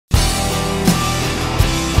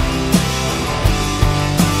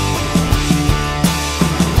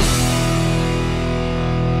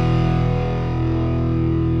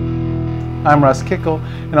I'm Russ Kickle,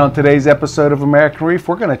 and on today's episode of American Reef,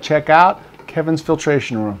 we're going to check out Kevin's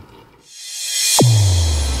filtration room.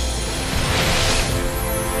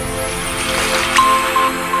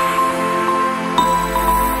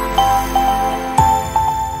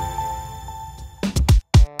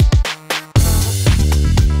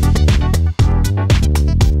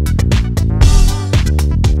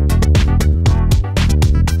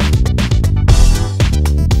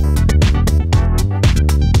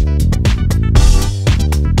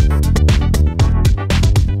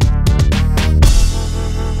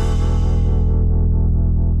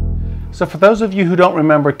 So for those of you who don't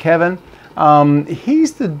remember Kevin,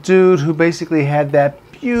 he's the dude who basically had that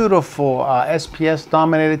beautiful SPS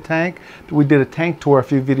dominated tank. We did a tank tour a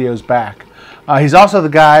few videos back. He's also the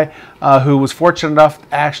guy who was fortunate enough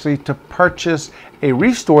actually to purchase a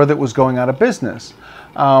reef store that was going out of business.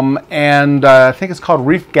 I think it's called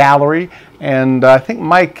Reef Gallery, and I think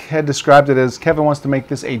Mike had described it as Kevin wants to make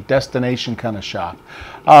this a destination kind of shop.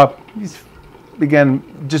 He's again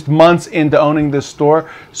just months into owning this store,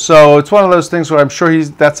 so it's one of those things where I'm sure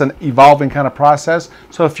that's an evolving kind of process.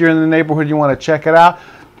 So if you're in the neighborhood, you want to check it out,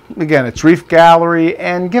 again, it's Reef Gallery,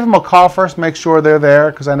 and give them a call first, make sure they're there,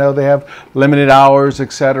 because I know they have limited hours,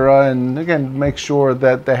 etc., and again, make sure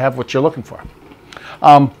that they have what you're looking for.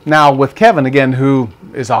 Now with Kevin, again, who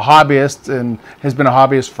is a hobbyist and has been a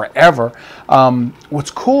hobbyist forever, what's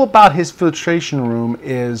cool about his filtration room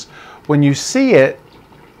is when you see it,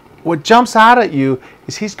 what jumps out at you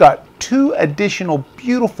is he's got two additional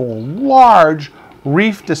beautiful large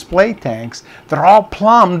reef display tanks that are all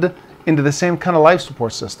plumbed into the same kind of life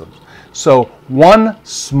support systems. So one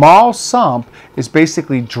small sump is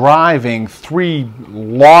basically driving three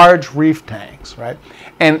large reef tanks, right?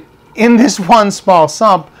 And in this one small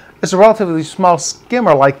sump is a relatively small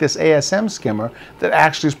skimmer like this ASM skimmer that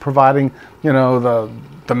actually is providing, you know,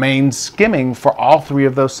 the main skimming for all three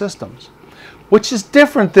of those systems, which is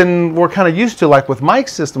different than we're kind of used to. Like with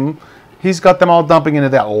Mike's system, he's got them all dumping into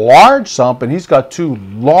that large sump, and he's got two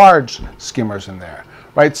large skimmers in there,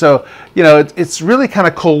 right? So, you know, it's really kind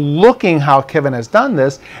of cool looking how Kevin has done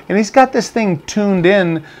this, and he's got this thing tuned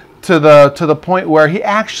in to the point where he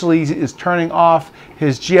actually is turning off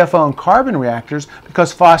his GFO and carbon reactors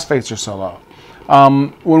because phosphates are so low.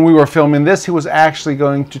 When we were filming this, he was actually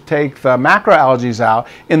going to take the macroalgae out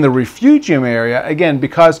in the refugium area, again,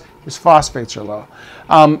 because his phosphates are low.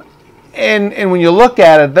 And when you look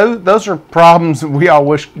at it, those are problems that we all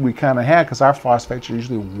wish we kind of had, because our phosphates are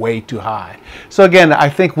usually way too high. So again, I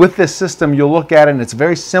think with this system, you'll look at it and it's a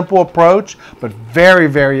very simple approach, but very,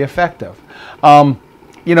 very effective.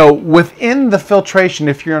 You know, within the filtration,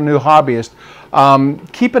 if you're a new hobbyist,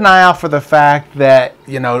 keep an eye out for the fact that,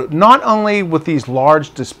 you know, not only with these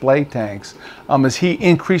large display tanks is he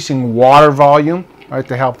increasing water volume, right,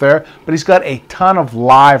 to help there, but he's got a ton of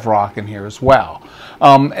live rock in here as well.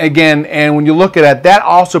 Again, and when you look at it, that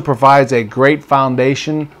also provides a great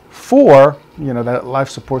foundation for, you know, that life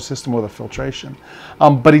support system with a filtration.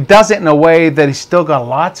 But he does it in a way that he's still got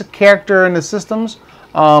lots of character in the systems,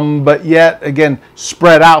 but yet, again,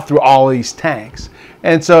 spread out through all these tanks.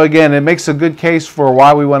 And so, again, it makes a good case for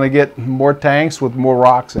why we want to get more tanks with more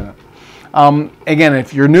rocks in it. Again,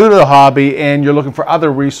 if you're new to the hobby and you're looking for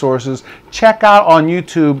other resources, check out on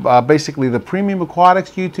YouTube basically the Premium Aquatics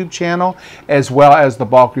YouTube channel as well as the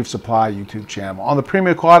Bulk Reef Supply YouTube channel. On the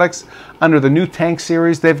Premium Aquatics, under the new tank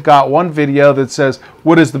series, they've got one video that says,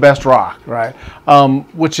 what is the best rock, right?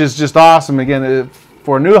 Which is just awesome, again,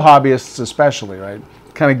 for new hobbyists especially, right?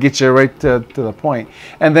 Kind of get you right to the point.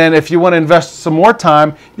 And then if you want to invest some more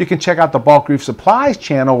time, you can check out the Bulk Reef Supplies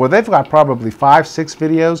channel, where they've got probably 5-6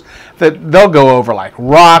 videos that they'll go over, like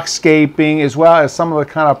rockscaping, as well as some of the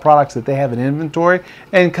kind of products that they have in inventory,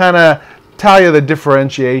 and kind of tell you the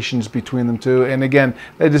differentiations between them two. And again,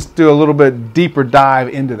 they just do a little bit deeper dive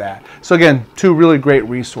into that. So again, two really great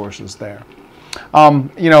resources there.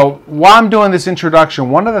 You know, while I'm doing this introduction,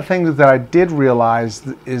 one of the things that I did realize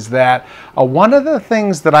is that one of the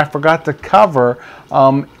things that I forgot to cover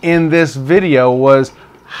in this video was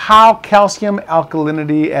how calcium,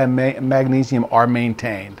 alkalinity, and magnesium are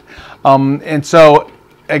maintained. And so,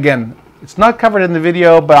 again, it's not covered in the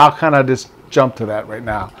video, but I'll kind of just jump to that right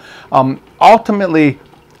now. Ultimately,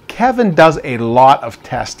 Kevin does a lot of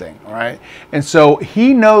testing, right? And so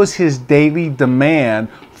he knows his daily demand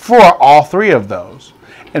for all three of those.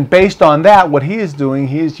 And based on that, what he is doing,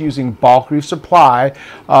 he is using Bulk Reef Supply,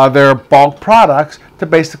 their bulk products, to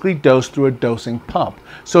basically dose through a dosing pump.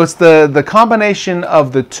 So it's the combination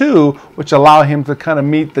of the two which allow him to kind of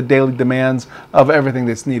meet the daily demands of everything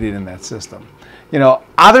that's needed in that system. You know,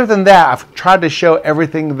 other than that, I've tried to show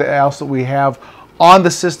everything else that we have on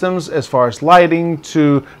the systems as far as lighting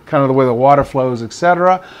to kind of the way the water flows,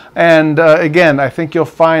 etc. And again, I think you'll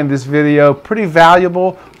find this video pretty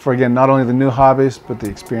valuable for, again, not only the new hobbyist, but the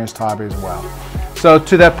experienced hobby as well. So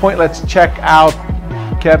to that point, let's check out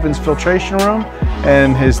Kevin's filtration room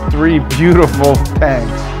and his 3 beautiful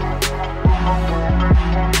tanks.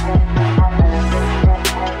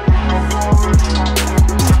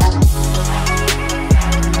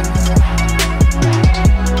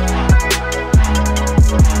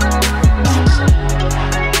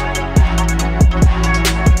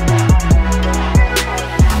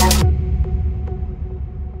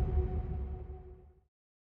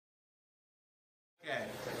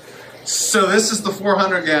 So this is the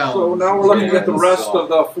 400 gallons. So now we're looking at the rest of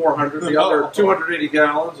the 400, the other 280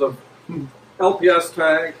 gallons of LPS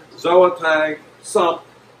tank, ZOA tank, sump,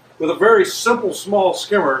 with a very simple small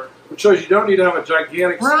skimmer, which shows you don't need to have a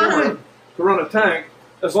gigantic skimmer to run a tank,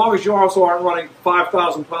 as long as you also aren't running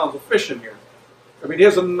 5,000 pounds of fish in here. I mean, he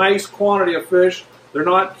has a nice quantity of fish. They're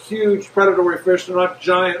not huge predatory fish. They're not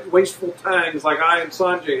giant, wasteful tangs like I and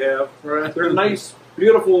Sanjay have. Right. They're nice,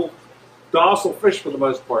 beautiful, docile fish for the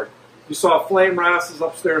most part. You saw flame wrasses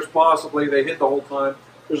upstairs possibly. They hid the whole time.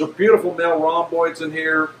 There's a beautiful male rhomboids in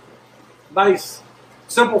here. Nice,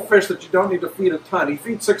 simple fish that you don't need to feed a ton. He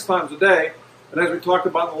feeds 6 times a day. And as we talked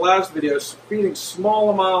about in the last video, feeding small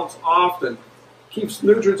amounts often keeps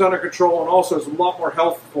nutrients under control and also is a lot more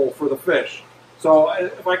healthful for the fish. So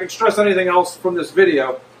if I can stress anything else from this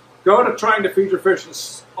video, go to trying to feed your fish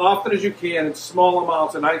as often as you can in small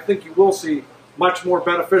amounts, and I think you will see much more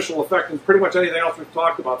beneficial effect than pretty much anything else we've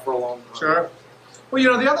talked about for a long time. Sure. Well, you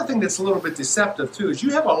know, the other thing that's a little bit deceptive, too, is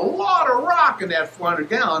you have a lot of rock in that 400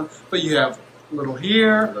 gallon, but you have little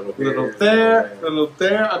here, little there, little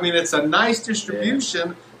there. I mean, it's a nice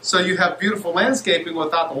distribution, so you have beautiful landscaping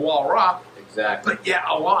without the wall rock. Exactly. But yeah,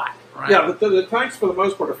 a lot. Right? Yeah, but the tanks, for the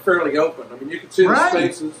most part, are fairly open. I mean, you can see the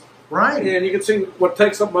spaces. Right. And you can see what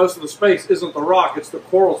takes up most of the space isn't the rock, it's the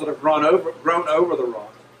corals that have grown over the rock.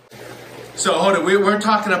 So hold it. We're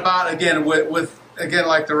talking about again with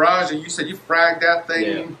like the Raja. You said you fragged that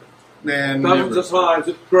thing, and dozens of times.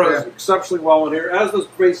 It grows exceptionally well in here, as does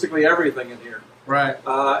basically everything in here. Right.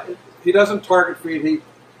 He doesn't target feed. He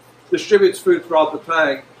distributes food throughout the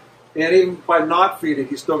tank, and even by not feeding,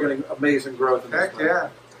 he's still getting amazing growth. In Heck yeah.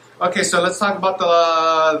 Okay, so let's talk about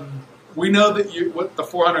the. We know that what the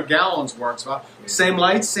 400 gallons works. Same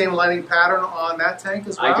lights, same lighting pattern on that tank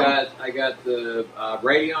as well? I got the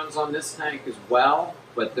radions on this tank as well,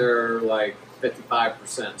 but they're like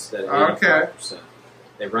 55% instead of 85%.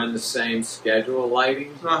 They run the same schedule of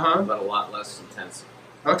lighting, but a lot less intensity.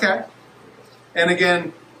 Okay. And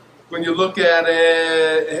again, when you look at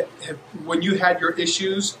it, when you had your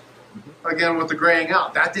issues, again, with the graying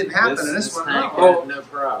out, that didn't happen in this one. Tank had no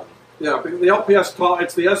problem. Yeah, the LPS,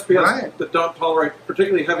 it's the SPS that don't tolerate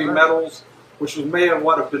particularly heavy metals, which may have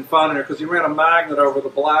what have been found in there, because he ran a magnet over the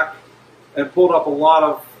black and pulled up a lot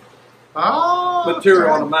of material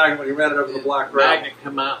on a magnet when he ran it over the black ground. Magnet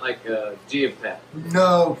come out like a geopet.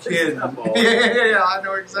 No kidding. Yeah, I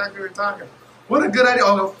know exactly what you're talking. What a good idea.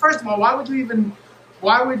 Oh, first of all, why would you even,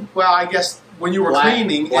 well, I guess when you were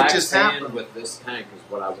cleaning, it just happened. With this tank is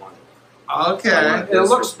what I wanted. Okay. It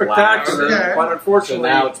looks spectacular, but unfortunately... So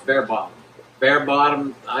now it's bare bottom. Bare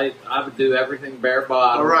bottom, I would do everything bare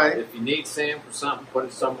bottom. All right. If you need sand for something, put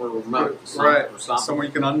it somewhere remote. Right. Somewhere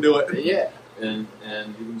you can undo it. Yeah. And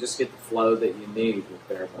you can just get the flow that you need with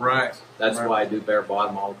bare bottom. Right. That's why I do bare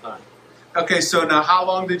bottom all the time. Okay, so now how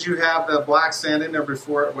long did you have the black sand in there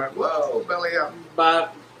before it went, whoa, belly up?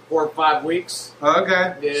 About 4 or 5 weeks.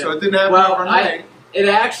 Okay. Yeah. So it didn't happen overnight. It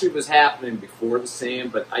actually was happening before the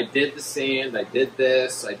sand, but I did the sand, I did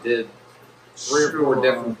this, I did 3 or 4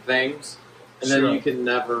 different things, and then you can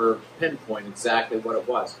never pinpoint exactly what it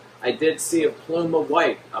was. I did see a plume of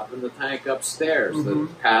white up in the tank upstairs that was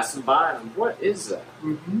passing by, and I'm, what is that?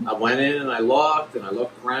 I went in and I looked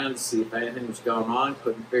around to see if anything was going on,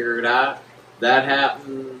 couldn't figure it out. That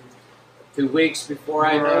happened 2 weeks before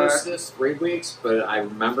I noticed this, 3 weeks, but I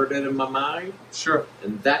remembered it in my mind. Sure.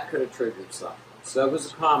 And that could have triggered something. So it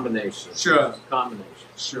was a combination. Sure. It was a combination.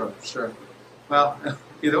 Sure. Well,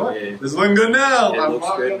 either way, this is looking good now. It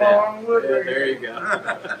looks good now. Yeah, there you go.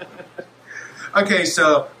 Okay,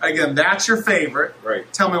 so again, that's your favorite.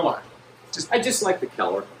 Right. Tell me why. I just like the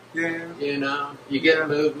color. Yeah. You know, you get a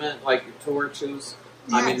movement like your torches.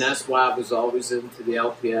 Yes. I mean, that's why I was always into the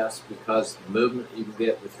LPS, because the movement you can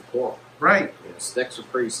get with your coral. Right. You know, sticks are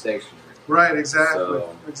pretty stationary. Right, exactly.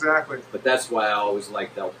 So, exactly. But that's why I always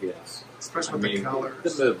liked LPS. Especially with the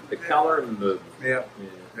colors. The color and the movement.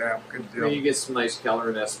 Yeah, good deal. I mean, you get some nice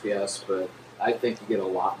color in SPS, but I think you get a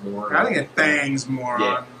lot more. I think it bangs more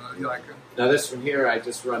on like. Now this one here, I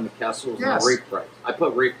just run the Kessels and the reef brights. I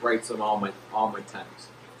put reef brights on all my tanks.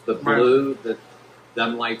 The blue that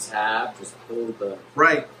them lights have just pulled the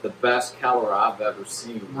best color I've ever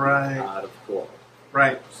seen out of coral.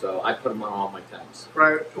 Right. So I put them on all my tanks.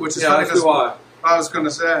 Right, which is funny because I was going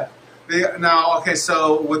to say. Now, okay,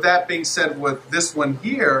 so with that being said, with this one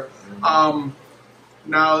here,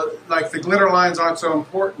 now, like the glitter lines aren't so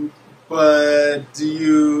important, but do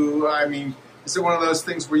you, I mean, is it one of those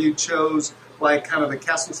things where you chose like kind of the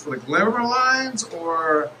Kessels for the glitter lines,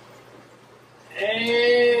 or?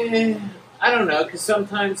 I don't know, because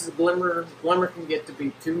sometimes the glimmer can get to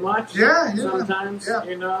be too much. Sometimes,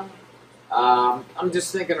 you know. I'm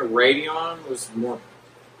just thinking a Radion was more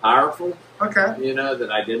powerful. Okay. You know,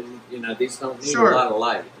 that I didn't, you know, these don't need a lot of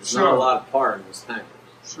light. There's not a lot of power in this tank.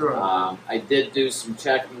 I did do some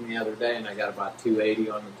checking the other day, and I got about 280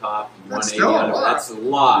 on the top and 180 on it. That's a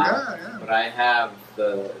lot. But I have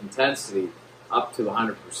the intensity up to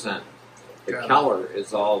 100%. The color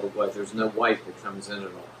is all the way. There's no white that comes in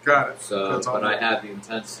at all. Got it. So, but I have the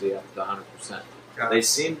intensity up to 100%. They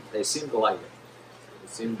seem to like it. They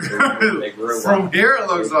seem to they grow From here, it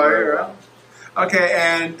looks like it. Right? Okay,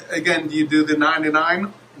 and again, do you do the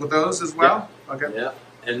 99 with those as well? Yeah. Okay. Yeah.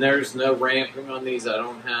 And there's no ramping on these. I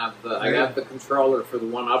don't have the. I got the controller for the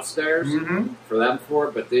one upstairs for them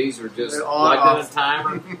but these are just plugged in a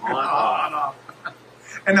timer on off.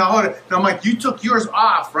 And now hold it. Now, Mike, you took yours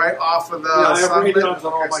off, right? Off of the. Yeah, I have Radions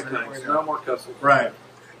on all my tanks. No more Kessels. Right.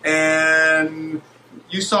 And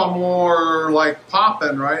you saw more like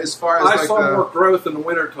popping, right? As far as I saw more growth in the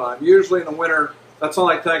wintertime. Usually in the winter, that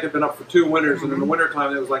Sunlight tank had been up for 2 winters, and in the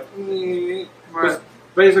wintertime it was like,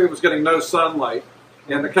 basically it was getting no sunlight,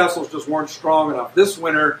 and the Kessels just weren't strong enough. This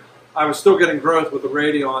winter, I was still getting growth with the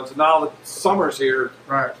Radions, and now that summer's here,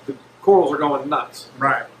 the corals are going nuts.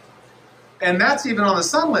 Right. And that's even on the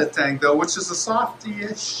sunlit tank, though, which is a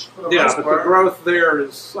softy-ish for the most part. Yeah, but the growth there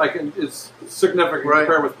is is significant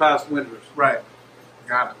compared with past winters. Right.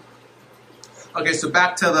 Got it. Okay, so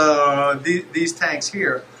back to these tanks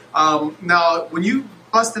here. Now, when you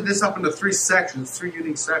busted this up into 3 sections, 3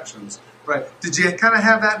 unique sections, right? Did you kind of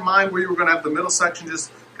have that in mind where you were going to have the middle section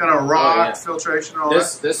just kind of rock, filtration, and all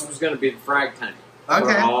that? This was going to be the frag tank.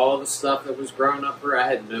 For all the stuff that was growing up there, I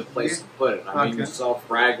had no place to put it. I mean, you saw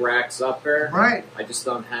frag racks up there. Right. I just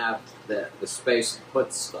don't have the space to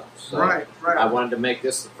put stuff. So I wanted to make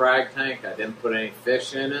this the frag tank. I didn't put any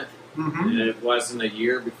fish in it. And it wasn't a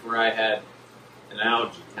year before I had an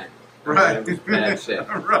algae tank. It was bad shit.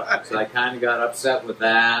 So I kind of got upset with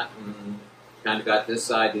that and kind of got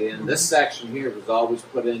this idea. And this section here was always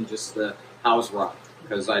put in just the house rock.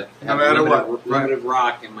 Because I have limited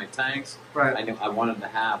rock in my tanks. I wanted to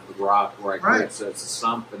have the rock where I could, so it's a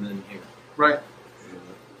sump and then here. Right.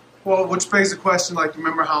 Well, which begs the question, like,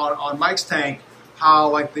 remember how on Mike's tank, how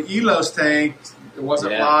like the Elos tank, it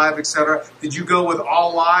wasn't live, etc. Did you go with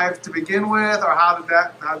all live to begin with, or how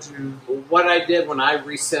did you? What I did when I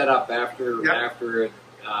reset up after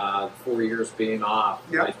 4 years being off,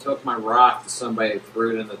 I took my rock to somebody that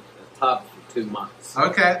threw it in the tub for 2 months.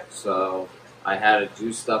 Okay. So I had it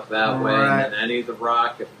juiced up that way, and then any of the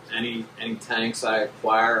rock, any tanks I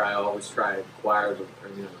acquire, I always try to acquire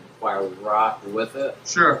the rock with it.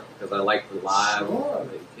 Sure. Because I like the live. Sure.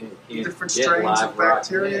 You can't different strains of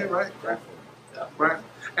bacteria, right? Yeah. Right.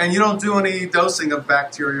 And you don't do any dosing of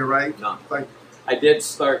bacteria, right? No. Like, I did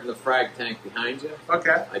start in the frag tank behind you.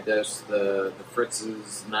 Okay. I dosed the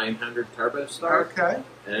Fritz's 900 Turbo Start. Okay.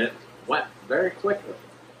 And it went very quickly.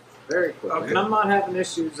 Very quickly. Okay. And I'm not having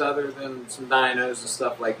issues other than some dinos and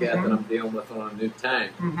stuff like that that I'm dealing with on a new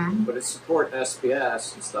tank. But it's supporting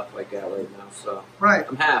SPS and stuff like that right now, so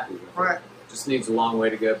I'm happy with it. It just needs a long way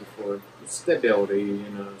to go before stability,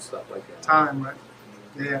 and stuff like that. Time, right?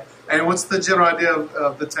 Yeah. And what's the general idea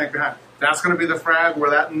of the tank behind? That's going to be the frag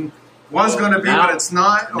where that was going to be, but it's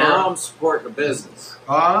not? Or? Now I'm supporting a business.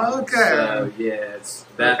 Okay. So, yeah,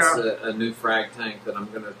 that's a new frag tank that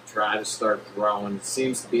I'm going to try to start growing. It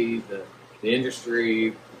seems to be the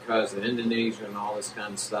industry, because of Indonesia and all this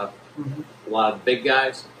kind of stuff, a lot of the big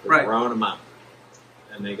guys, they're growing them out.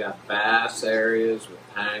 And they got vast areas with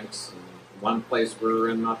tanks. And one place we were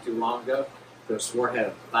in not too long ago, I swore it had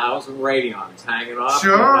 1,000 Radions hanging off.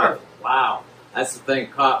 Sure. Wow. That's the thing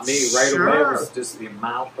that caught me right away, was just the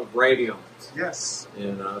amount of Radions. Yes.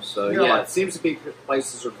 So it seems to be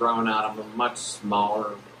places are growing out of them much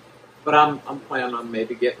smaller. But I'm planning on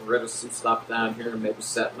maybe getting rid of some stuff down here and maybe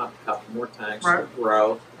setting up a couple more tanks to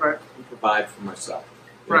grow and provide for myself,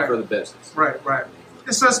 for the business. Right.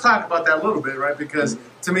 So let's talk about that a little bit, right? Because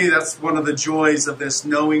to me, that's one of the joys of this,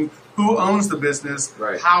 knowing who owns the business,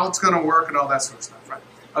 right, how it's going to work, and all that sort of stuff, right?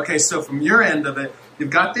 Okay, so from your end of it, you've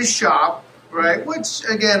got this shop, right? Which,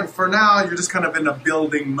 again, for now, you're just kind of in a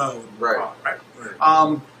building mode. Right.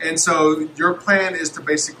 And so your plan is to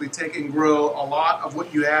basically take and grow a lot of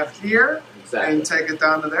what you have here and take it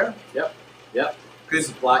down to there? Yep. Yep.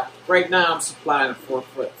 Good. Right now, I'm supplying a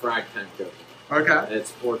 4-foot fry tank. Okay.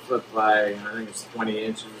 It's 4 foot by, I think it's 20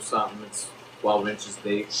 inches or something. It's 12 inches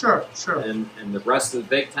deep. Sure. And the rest of the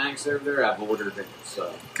big tanks over there, I've ordered it.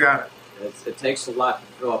 So got it. It takes a lot to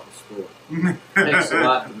fill up a store. It takes a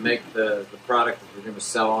lot to make the product that we're going to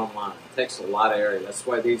sell online. It takes a lot of area. That's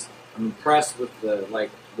why I'm impressed with the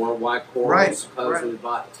worldwide corals. Supposedly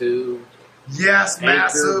bought 2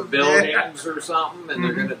 massive buildings or something,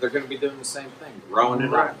 and they're gonna be doing the same thing, growing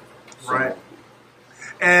it up. So. Right.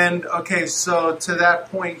 And okay, so to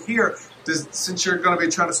that point here, since you're going to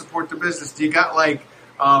be trying to support the business, do you got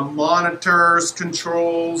monitors,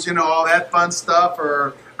 controls, all that fun stuff,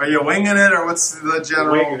 or are you winging it, or what's the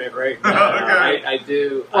general? Winging it right now. Okay. I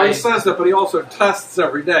do. Well, he says that, but he also tests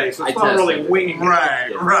every day, so it's not really winging it.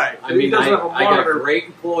 Right. I mean, I got great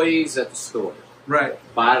employees at the store. Right.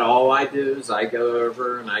 But all I do is I go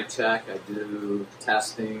over and I check, I do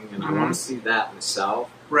testing, and I want to see that myself.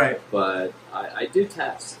 Right. But I do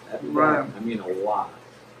test every day. Right. I mean, a lot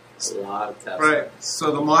of testing. Right.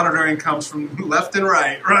 So the monitoring comes from left and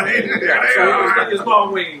right, right? So he's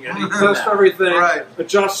not winging it. He tests everything,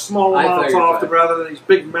 adjusts small amounts often rather than these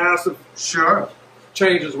big, massive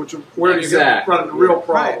changes, which where do you get run into real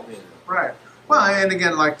problems? Right. Well, and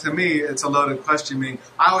again, to me, it's a loaded question. I mean,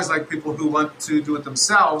 I always like people who want to do it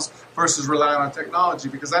themselves versus relying on technology,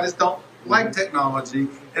 because I just don't like technology.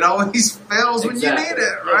 It always fails when you need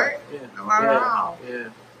it, right? Yeah. No matter how.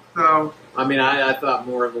 Yeah. So, I mean, I thought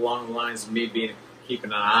more along the lines of me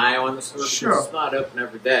keeping an eye on the store, because it's not open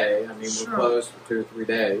every day. I mean, we're closed for 2 or 3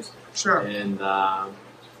 days. And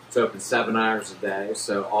it's open 7 hours a day,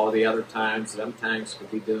 so all the other times, them tanks could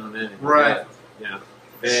be doing it. Right.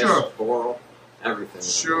 Fish, coral. Everything.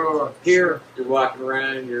 Here, you're walking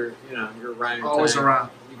around. You're around. Always around.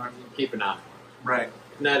 You keep an eye. Right.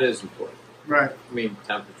 And that is important. Right. I mean,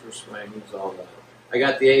 temperature swings, all that. I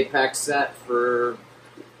got the Apex set for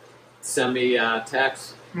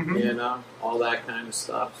semi-text. All that kind of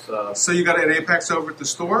stuff. So you got an Apex over at the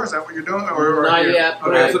store? Is that what you're doing? Or not yet,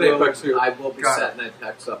 but I will be got setting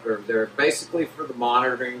Apex up over there, basically for the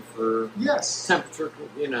monitoring for temperature.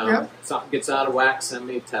 Something gets out of whack, send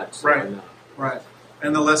me a text. Right.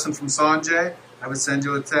 And the lesson from Sanjay, I would send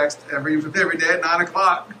you a text every day at 9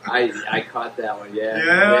 o'clock. I caught that one,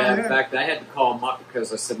 yeah. In fact, I had to call him up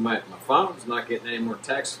because I said my phone's not getting any more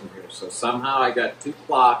texts from here. So somehow I got 2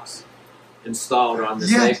 clocks installed on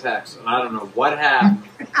this Apex, and I don't know what happened.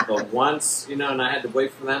 But once, and I had to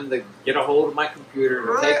wait for them to get a hold of my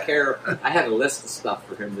computer and take care of. I had a list of stuff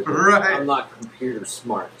for him to do. I'm not computer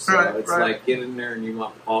smart, so it's like get in there and you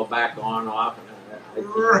want to call back on, off, and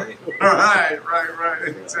Right,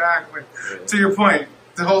 exactly. To your point,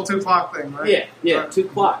 the whole 2 o'clock thing, right? Yeah, 2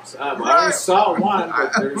 clocks. I only saw one,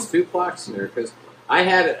 but there's 2 clocks in there because I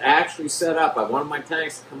had it actually set up. I wanted my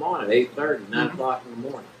tanks to come on at 8:30, 9 o'clock in the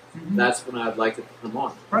morning. That's when I'd like it to come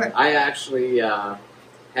on. Right. I actually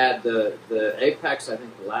had the Apex. I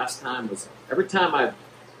think the last time was every time I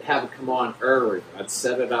have it come on early, I'd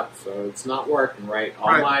set it up so it's not working right.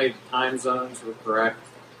 All my time zones were correct.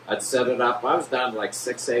 I'd set it up. I was down to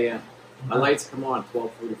 6 a.m. My lights come on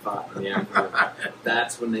 12:45 in the afternoon.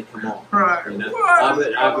 That's when they come on.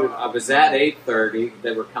 I was at 8:30.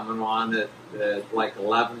 They were coming on at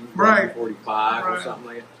 11:45 or something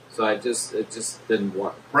like that. So it just didn't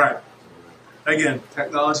work. Right. Again,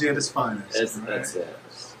 technology at its finest. That's it.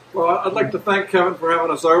 Well, I'd like to thank Kevin for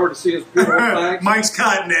having us over to see his beautiful tanks. Mike's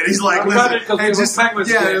cutting it. He's like, listen, there's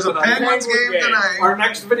a Penguins game tonight. Our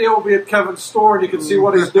next video will be at Kevin's store, and you can see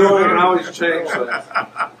what he's doing and how he's changed things.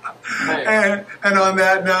 And on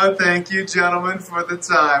that note, thank you, gentlemen, for the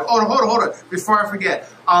time. Oh, hold on. Before I forget,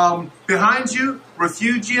 behind you,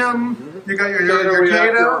 Refugium. You got your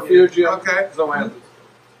Cato. Refugium. Okay.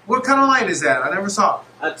 What kind of light is that? I never saw it.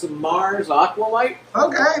 That's a Mars Aqua Light.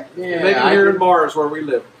 Okay. Yeah, maybe here in Mars where we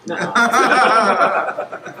live. No.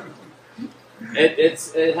 It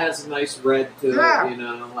has a nice red to it.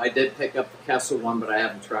 I did pick up the Kessel one, but I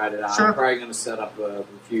haven't tried it out. I'm probably going to set up a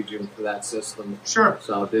Refugium for that system. So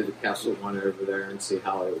I'll do the Kessel one over there and see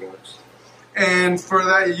how it works. And for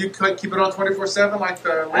that, you could keep it on 24/7 like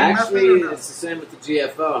the Actually, it's the same with the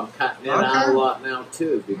GFO. I'm cutting it out a lot now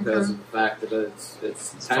too because of the fact that its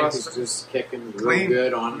tank is just kicking real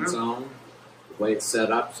good on its own. The way it's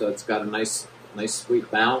set up, so it's got a nice nice sweet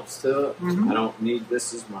balance to it. I don't need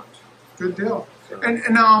this as much. Good deal. So. And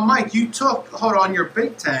now, Mike, you hold on your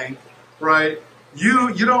big tank, right?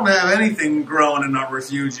 You don't have anything growing in that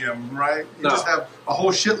refugium, right? You just have a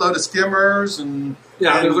whole shitload of skimmers and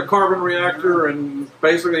there's a carbon reactor and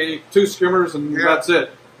basically 2 skimmers and that's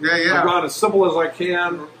it. I've gone as simple as I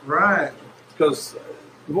can, right? Because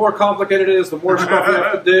the more complicated it is, the more stuff you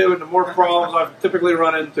have to do, and the more problems I've typically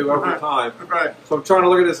run into over time. Right. So I'm trying to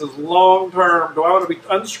look at this as long term. Do I want to be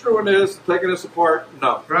unscrewing this, taking this apart?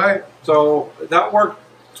 No. Right. So that worked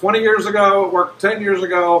 20 years ago. It worked 10 years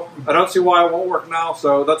ago. I don't see why it won't work now.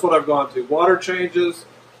 So that's what I've gone to. Water changes,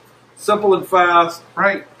 simple and fast.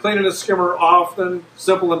 Right. Cleaning the skimmer often,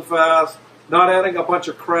 simple and fast. Not adding a bunch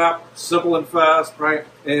of crap, simple and fast. Right.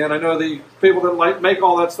 And I know the people that make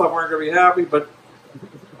all that stuff aren't going to be happy, but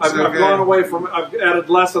I've gone away from it. I've added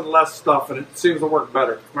less and less stuff, and it seems to work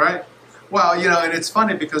better. Right. Well, and it's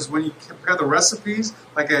funny because when you compare the recipes,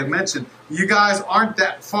 like I had mentioned, you guys aren't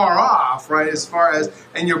that far off, right?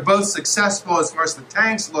 And you're both successful as far as the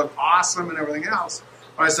tanks look awesome and everything else.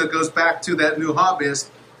 All right, so it goes back to that new hobbyist.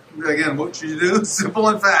 Again, what you do, simple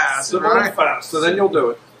and fast. Simple and fast, so then you'll do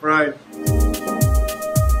it. Right.